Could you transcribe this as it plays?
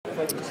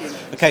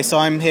Okay, so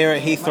I'm here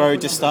at Heathrow,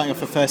 just starting off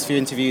the first few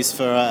interviews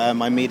for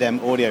my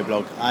Medem audio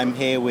blog. I'm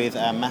here with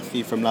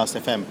Matthew from Last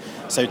FM.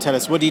 So tell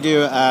us, what do you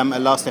do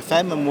at Last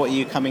FM, and what are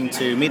you coming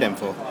to Medem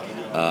for?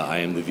 I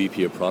am the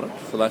VP of Product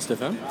for Last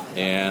FM,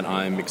 and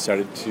I'm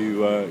excited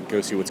to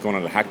go see what's going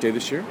on at Hack Day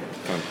this year.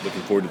 Kind of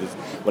looking forward to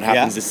what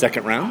happens this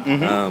second round.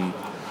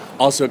 Mm-hmm.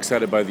 Also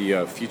excited by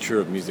the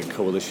Future of Music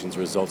Coalition's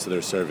results of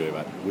their survey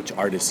about which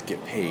artists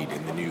get paid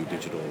in the new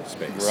digital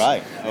space.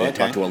 Right. They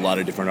talked to a lot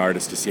of different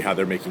artists to see how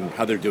they're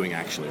doing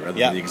actually, rather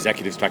than the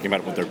executives talking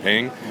about what they're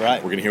paying. Right.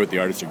 We're going to hear what the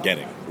artists are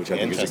getting, which I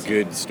think is a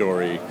good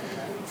story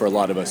for a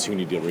lot of us who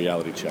need a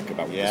reality check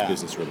about what this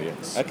business really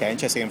is. Okay,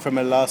 interesting. And from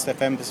a Last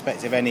FM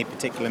perspective, any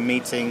particular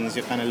meetings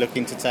you're kind of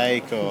looking to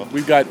take, or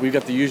we've got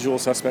the usual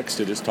suspects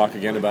to just talk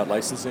again about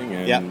licensing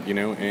and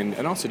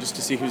and also just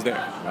to see who's there.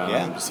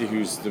 To see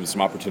there's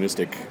some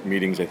opportunistic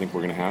meetings I think we're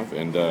going to have,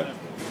 and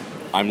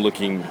I'm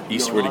looking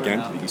eastward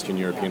again to the Eastern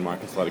European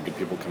markets. A lot of good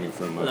people coming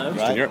from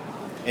Eastern Europe.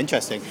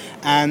 Interesting.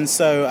 And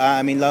so,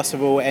 last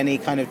of all, any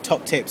kind of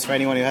top tips for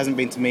anyone who hasn't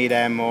been to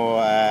Medem,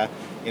 or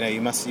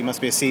you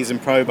must be a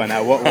seasoned pro by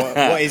now.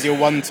 What is your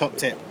one top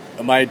tip?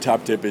 My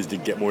top tip is to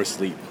get more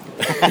sleep.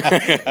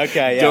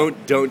 Okay. Yeah.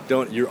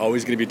 Don't. You're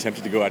always going to be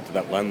tempted to go out to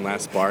that one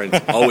last bar, and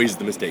it's always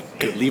the mistake.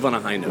 Leave on a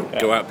high note.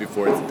 Go out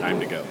before it's time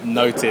to go.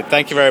 Noted.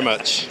 Thank you very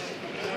much.